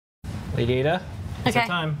Lady Ada, it's Okay. our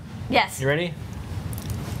time. Yes. You ready?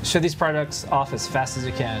 Show these products off as fast as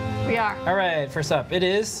you can. We are. All right, first up, it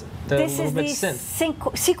is the This is the LittleBits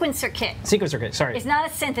synth. sequencer kit. Sequencer kit, sorry. It's not a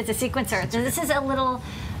synth, it's a sequencer. So this is a little,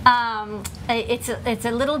 it's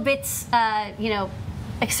a LittleBits, you know,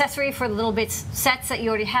 accessory for the LittleBits sets that you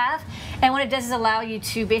already have. And what it does is allow you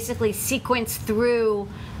to basically sequence through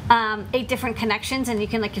 8 different connections, and you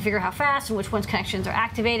can like configure how fast and which ones connections are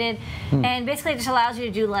activated. And basically it just allows you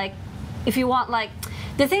to do like, if you want like,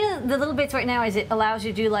 the thing with the LittleBits right now is it allows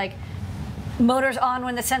you to do like motors on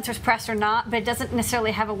when the sensor's pressed or not, but it doesn't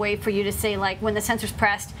necessarily have a way for you to say like when the sensor's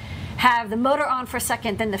pressed, have the motor on for a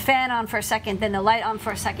second, then the fan on for a second, then the light on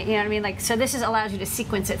for a second. You know what I mean? Like, so this is allows you to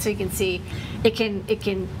sequence it so you can see it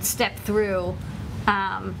can step through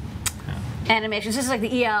animations. This is like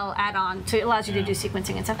the EL add-on, so it allows you to do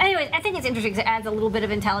sequencing and stuff. Anyways, I think it's interesting because it adds a little bit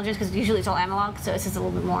of intelligence because usually it's all analog, so this is a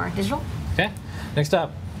little bit more digital. Okay, next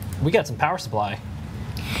up, we got some power supply.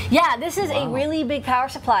 Yeah, this is a really big power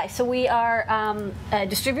supply. So we are a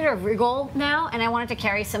distributor of Regal now, and I wanted to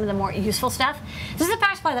carry some of the more useful stuff. This is a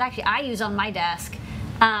power supply that actually I use on my desk.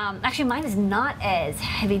 Actually, mine is not as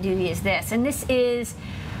heavy duty as this, and this is,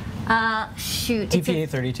 shoot. DPA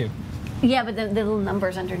 32. Yeah, but the little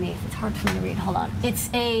numbers underneath, it's hard for me to read. Hold on. It's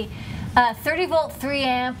a 30 volt 3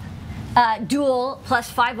 amp dual plus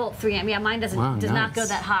 5 volt 3 amp. Yeah, mine does not go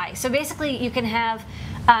that high. So basically you can have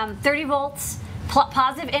 30 volts,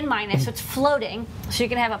 positive and minus, so it's floating. So you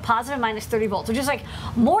can have a positive and minus 30 volts, which is like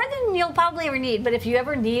more than you'll probably ever need. But if you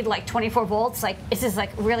ever need like 24 volts, like this is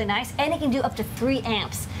like really nice. And it can do up to 3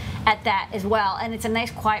 amps at that as well. And it's a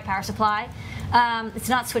nice quiet power supply. It's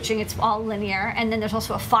not switching, it's all linear. And then there's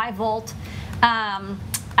also a 5 volt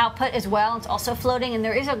output as well. It's also floating, and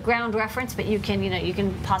there is a ground reference, but you can, you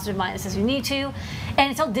can positive minus as you need to. And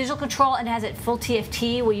it's all digital control, and it has a full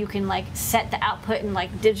TFT where you can like set the output and like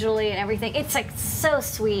digitally and everything. It's like so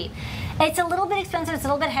sweet. It's a little bit expensive, it's a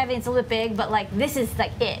little bit heavy, it's a little bit big, but like this is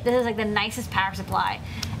like it. This is like the nicest power supply.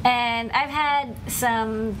 And I've had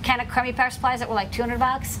some kind of crummy power supplies that were like 200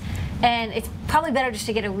 bucks, and it's probably better just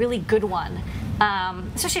to get a really good one.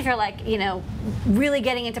 Especially if you're like, really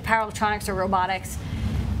getting into power electronics or robotics.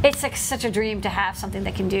 It's like such a dream to have something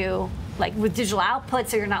that can do like with digital output,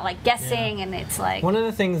 so you're not like guessing, and it's like. One of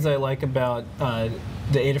the things I like about the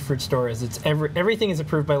Adafruit store is it's everything is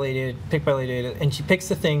approved by Lady Ada, picked by Lady Ada, and she picks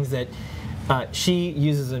the things that she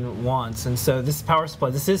uses and wants. And so this power supply,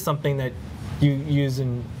 this is something that you use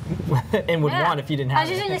and would want if you didn't have it.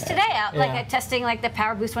 I was using this today out, like testing like the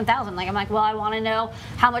Power Boost 1000. Like I'm like, well, I want to know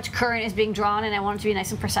how much current is being drawn, and I want it to be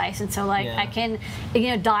nice and precise. And so like I can,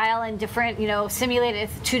 dial in different, simulate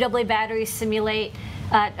it. 2 AA batteries, simulate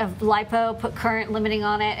of LiPo, put current limiting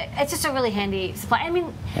on it. It's just a really handy supply. I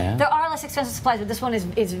mean, there are less expensive supplies, but this one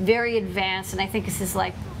is very advanced, and I think this is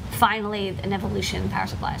like finally an evolution in power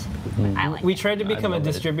supplies. I like we tried to become a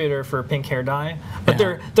distributor for pink hair dye, but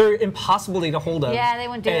they're impossible to get a hold of. Yeah, they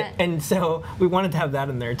wouldn't do it. And so we wanted to have that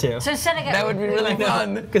in there too. So instead of that would be really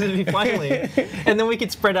fun, because it'd be finally, and then we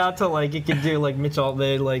could spread out to like you could do like Mitch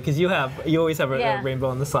Altman, like because you always have a rainbow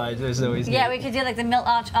on the side. There's always we could do like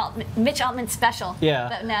the Mitch Altman special. Yeah,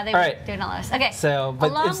 but no, they're not us. Okay, so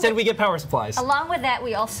but instead we get power supplies. Along with that,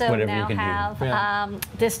 we also now have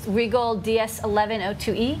this Regal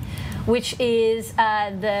DS1102E. Which is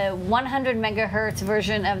the 100 megahertz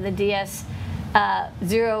version of the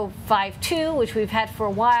DS052, which we've had for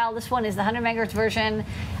a while. This one is the 100 megahertz version.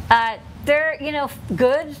 They're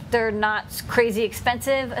good. They're not crazy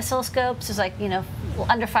expensive oscilloscopes. It's like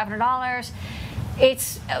under $500.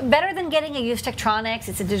 It's better than getting a used Tektronix.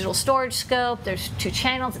 It's a digital storage scope. There's 2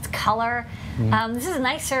 channels. It's color. This is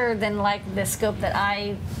nicer than like the scope that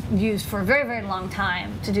I used for a very, very long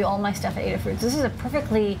time to do all my stuff at Adafruit. This is a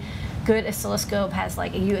perfectly good oscilloscope. Has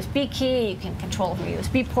like a USB key. You can control from a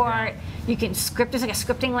USB port. You can script. There's like a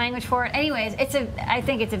scripting language for it. Anyways, I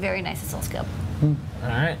think it's a very nice oscilloscope. All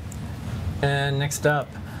right. And next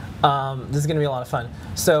up, this is going to be a lot of fun.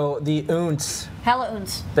 So the OONTZ.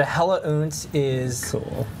 OONTZ. The OONTZ is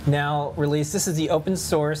now released. This is the open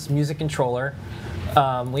source music controller.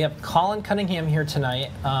 We have Colin Cunningham here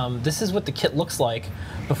tonight. This is what the kit looks like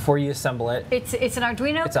before you assemble it. It's an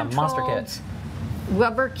Arduino It's a monster kit.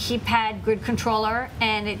 Rubber keypad grid controller,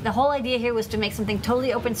 and the whole idea here was to make something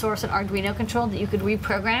totally open source and Arduino controlled that you could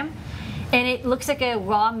reprogram. And it looks like a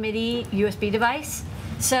raw MIDI USB device.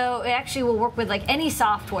 So it actually will work with like any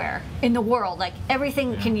software in the world. Like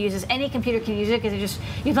everything can use this. Any computer can use it because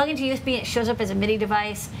you plug into USB, it shows up as a MIDI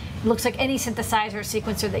device. It looks like any synthesizer or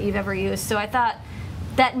sequencer that you've ever used. So I thought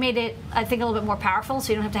that made it, I think, a little bit more powerful.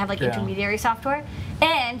 So you don't have to have like intermediary software.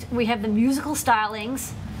 And we have the musical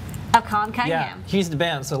stylings of Colin Cunningham. Yeah, he's the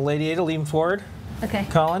band. So Lady Ada, lean forward. Okay.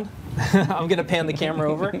 Colin, I'm going to pan the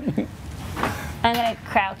camera over. I'm going to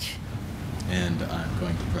crouch. And I'm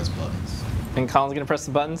going to press buttons. And Colin's going to press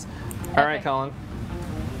the buttons. All right, Colin.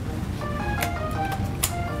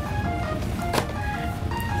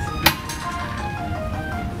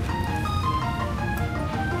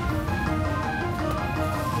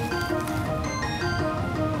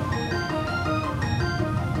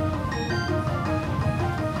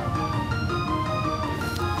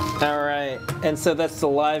 All right, and so that's the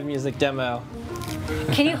live music demo.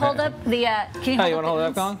 Can you hold up the? Can you hold you want to hold it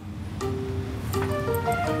up, Colin?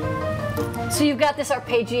 So you've got this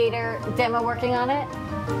arpeggiator demo working on it?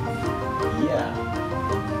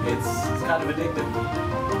 Yeah, it's kind of addictive.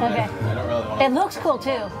 Okay. I don't really want to. It looks cool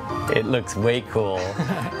too. It looks way cool.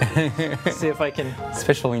 See if I can.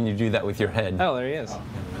 Especially when you do that with your head. Oh, there he is.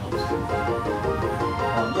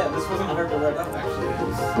 Yeah, this wasn't hard to write up actually. It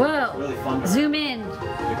was Whoa. really fun to Zoom write in.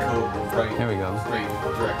 the code right. There we go. Straight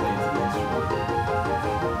directly into the instrument.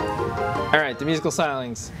 All right, the musical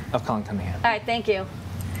stylings of Colin Cunningham. All right, thank you.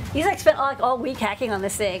 He's like spent all week hacking on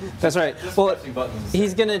this thing. That's right. Just Well, pressing buttons.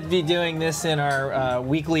 he's going to be doing this in our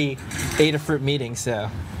weekly Adafruit meeting, so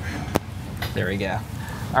there we go.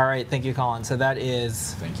 All right, thank you, Colin. So that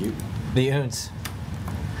is Thank you. the OONTZ.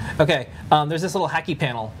 Okay, there's this little hacky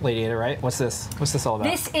panel, Lady Ada, right? What's this? What's this all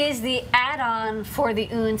about? This is the add-on for the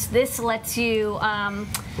OONTZ. This lets you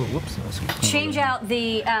change out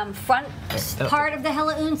the front part of the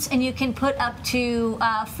Hella OONTZ, and you can put up to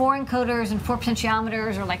 4 encoders and 4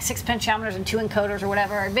 potentiometers, or like 6 potentiometers and 2 encoders, or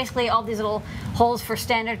whatever. Basically, all these little holes for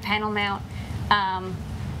standard panel mount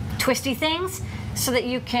twisty things, so that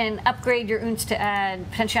you can upgrade your OONTZ to add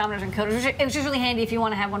potentiometers and encoders, which is really handy if you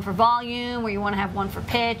want to have one for volume, or you want to have one for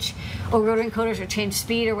pitch, or rotary encoders, or change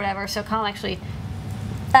speed, or whatever. So Colin actually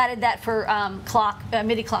added that for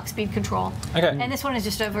MIDI clock speed control. Okay. And this one is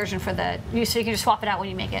just a version for the use, so you can just swap it out when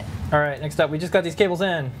you make it. All right, next up, we just got these cables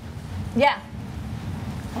in. Yeah.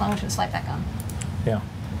 Hold on, I'm just gonna slide back on. Yeah.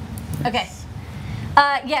 Okay.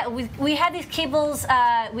 Yeah, we had these cables,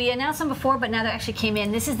 we announced them before, but now they actually came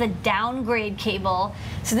in. This is the Downgrade cable.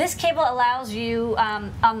 So this cable allows you,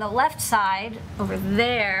 on the left side, over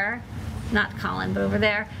there, not Colin, but over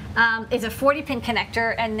there, is a 40-pin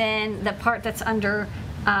connector, and then the part that's under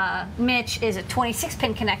Mitch is a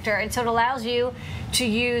 26-pin connector, and so it allows you to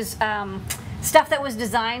use stuff that was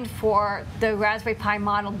designed for the Raspberry Pi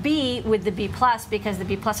Model B with the B+, because the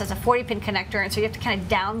B+ has a 40-pin connector, and so you have to kind of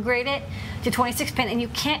downgrade it to 26-pin, and you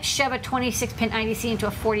can't shove a 26-pin IDC into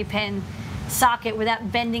a 40-pin socket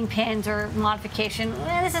without bending pins or modification.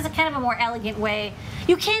 Well, this is a kind of a more elegant way.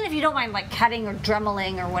 You can if you don't mind like cutting or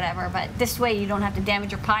dremeling or whatever, but this way you don't have to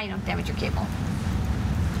damage your Pi, you don't damage your cable.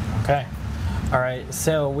 Okay. All right,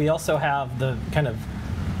 so we also have the kind of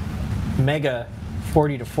mega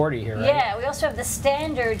 40 to 40 here, right? Yeah, we also have the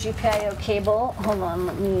standard GPIO cable. Hold on,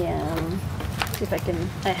 let me see if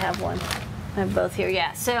I have one. I have both here,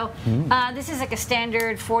 yeah. So this is like a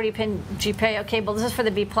standard 40-pin GPIO cable. This is for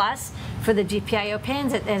the B+, for the GPIO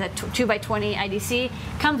pins. It has a 2x20 IDC.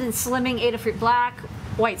 Comes in slimming Adafruit black.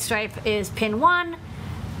 White stripe is pin 1.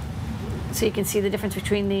 So you can see the difference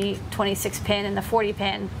between the 26-pin and the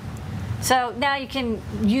 40-pin. So now you can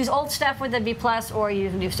use old stuff with the B+, or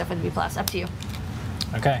use new stuff with the B+, up to you.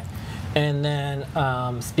 Okay. And then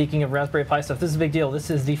speaking of Raspberry Pi stuff, this is a big deal. This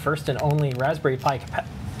is the first and only Raspberry Pi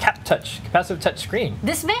capacitive touch screen.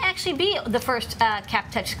 This may actually be the first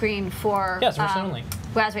cap touch screen for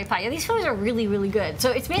Raspberry Pi. Yeah, these photos are really, really good.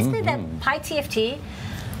 So it's basically the PiTFT,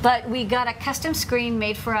 but we got a custom screen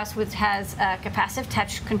made for us which has a capacitive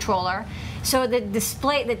touch controller. So the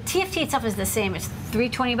display, the TFT itself is the same. It's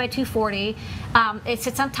 320 by 240. It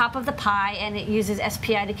sits on top of the Pi, and it uses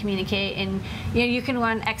SPI to communicate. And you can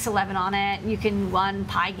run X11 on it. You can run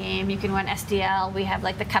Pi Game. You can run SDL. We have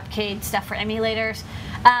like the Cupcake stuff for emulators.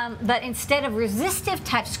 But instead of resistive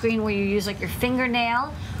touch screen where you use like your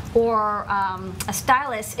fingernail or a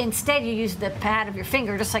stylus, instead you use the pad of your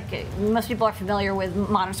finger, just like most people are familiar with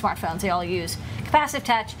modern smartphones. They all use capacitive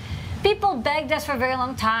touch. People begged us for a very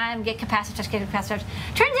long time, get capacitive touch, get capacitive touch.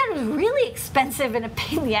 Turns out it was really expensive and a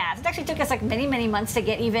pain in the ass. It actually took us like many, many months to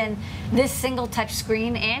get even this single touch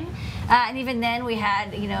screen in. And even then we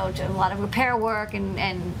had, a lot of repair work and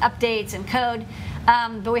updates and code.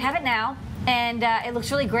 But we have it now, and it looks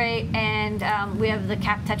really great, and we have the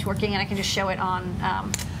cap touch working, and I can just show it on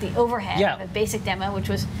the overhead. Yeah. Of a basic demo, which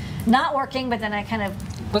was not working, but then I kind of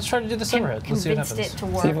Let's try to do this overhead. Let's see what convinced happens. it to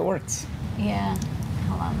work. See if it works. Yeah.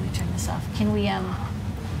 Hold on, let me turn this off. Can we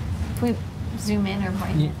zoom in or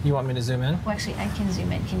brighten it? You want me to zoom in? Well, actually, I can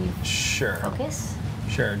zoom in. Can you Sure. focus?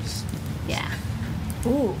 Sure. Just Yeah.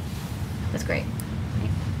 Ooh. That's great.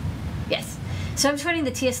 Yes. So I'm just running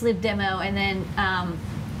the TSLib demo, and then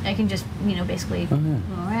I can just, basically go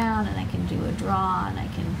around, and I can do a draw, and I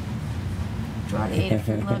can draw the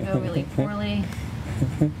Adafruit logo really poorly.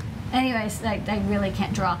 Anyways, I really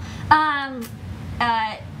can't draw.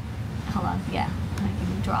 Hold on, yeah, I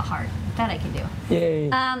can draw a heart. That I can do. Yay.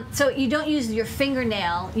 So you don't use your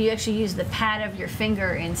fingernail, you actually use the pad of your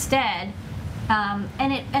finger instead.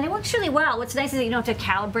 And it works really well. What's nice is that you don't have to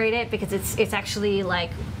calibrate it because it's actually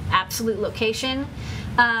like absolute location.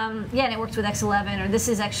 Yeah, and it works with X11, or this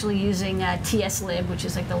is actually using TSLib, which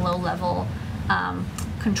is like the low-level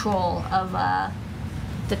control of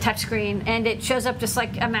the touchscreen, and it shows up just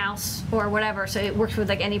like a mouse or whatever, so it works with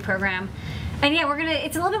like any program. And yeah,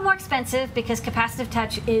 it's a little bit more expensive because capacitive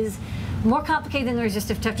touch is more complicated than the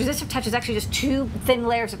resistive touch. Resistive touch is actually just 2 thin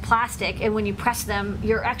layers of plastic, and when you press them,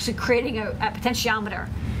 you're actually creating a potentiometer.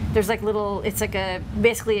 There's like it's like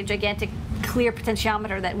basically a gigantic clear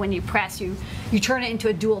potentiometer that when you press, you turn it into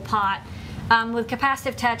a dual pot. With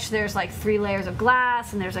capacitive touch, there's like 3 layers of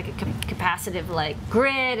glass, and there's like a capacitive like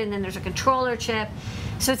grid, and then there's a controller chip.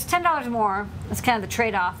 So it's $10 more. That's kind of the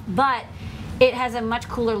trade-off, but it has a much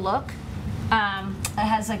cooler look. It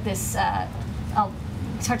has like this.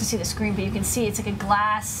 It's hard to see the screen, but you can see it's like a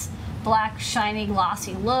glass, black, shiny,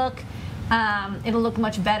 glossy look. It'll look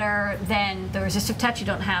much better than the resistive touch. You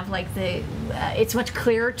don't have like it's much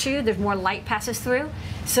clearer too. There's more light passes through,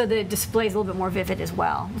 so the display is a little bit more vivid as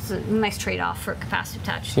well. It's a nice trade-off for capacitive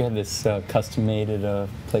touch. So you had this custom-made at a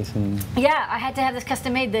place in... Yeah, I had to have this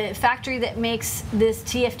custom-made. The factory that makes this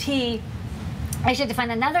TFT, I actually had to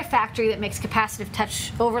find another factory that makes capacitive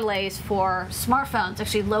touch overlays for smartphones,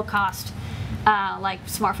 actually low-cost, like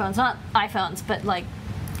smartphones, not iPhones, but like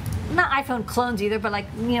not iPhone clones either, but like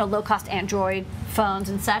low-cost Android phones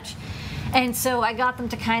and such. And so I got them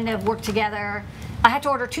to kind of work together. I had to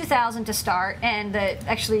order 2,000 to start, and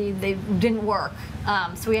actually they didn't work.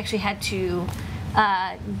 So we actually had to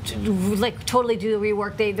like totally do the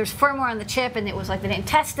rework. There's firmware on the chip, and it was like they didn't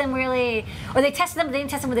test them really, or they tested them, but they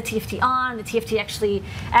didn't test them with the TFT on. The TFT actually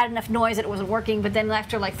added enough noise that it wasn't working. But then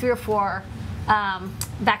after like 3 or 4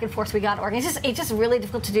 back and forth, we got it working. It's just really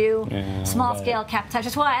difficult to do. Yeah, small scale cap touch.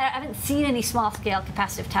 That's why I haven't seen any small scale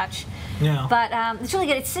capacitive touch. No. But it's really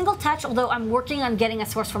good. It's single touch, although I'm working on getting a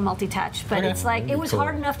source for multi-touch. But it's like it was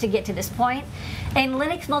hard enough to get to this point. And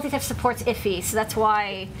Linux multi-touch supports IFI, so that's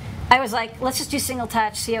why I was like, let's just do single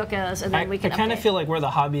touch, see how it goes, and then we can. I kind of feel like we're the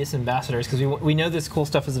hobbyist ambassadors because we know this cool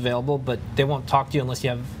stuff is available, but they won't talk to you unless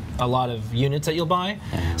you have a lot of units that you'll buy.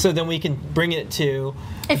 So then we can bring it to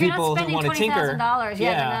people who want to tinker.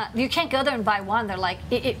 Yeah, you can't go there and buy one. They're like,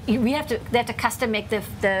 they have to custom make the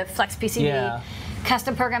Flex PCB,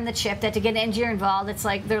 custom program the chip. They have to get an engineer involved. It's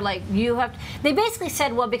like they're like they basically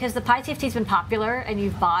said, well, because the PiTFT's been popular and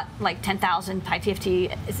you've bought like 10,000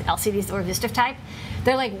 PiTFT LCDs or resistive type,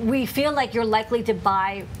 they're like, we feel like you're likely to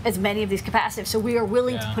buy as many of these capacitives, so we are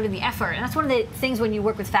willing to put in the effort. And that's one of the things when you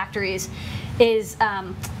work with factories is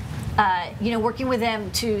working with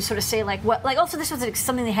them to sort of say like also this was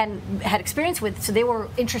something they hadn't had experience with, so they were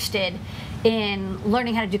interested in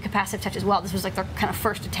learning how to do capacitive touch as well. This was like their kind of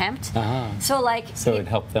first attempt. So it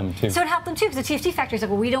helped them too. So it helped them too, because the TFT factory is like,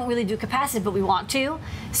 well, we don't really do capacitive, but we want to.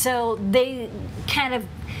 So they kind of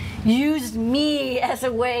used me as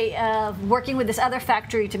a way of working with this other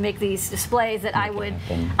factory to make these displays that I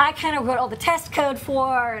kind of wrote all the test code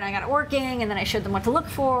for, and I got it working, and then I showed them what to look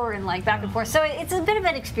for, and like back and forth. So it's a bit of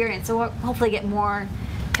an experience. So we'll hopefully get more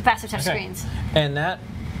capacitive touch screens. And that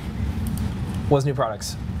was new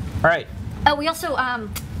products. All right. Oh, we also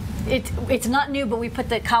it's not new, but we put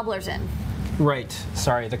the cobblers in. Right.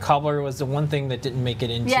 Sorry, the cobbler was the one thing that didn't make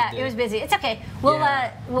it into. Yeah, it was busy. It's okay.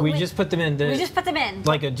 We just put them in. We just put them in.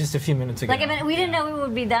 Like just a few minutes ago. Like we didn't know we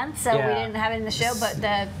would be done, so we didn't have it in the show. But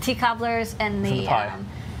the T cobblers and the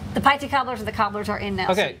Pi T cobblers and the cobblers are in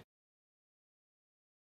now. Okay.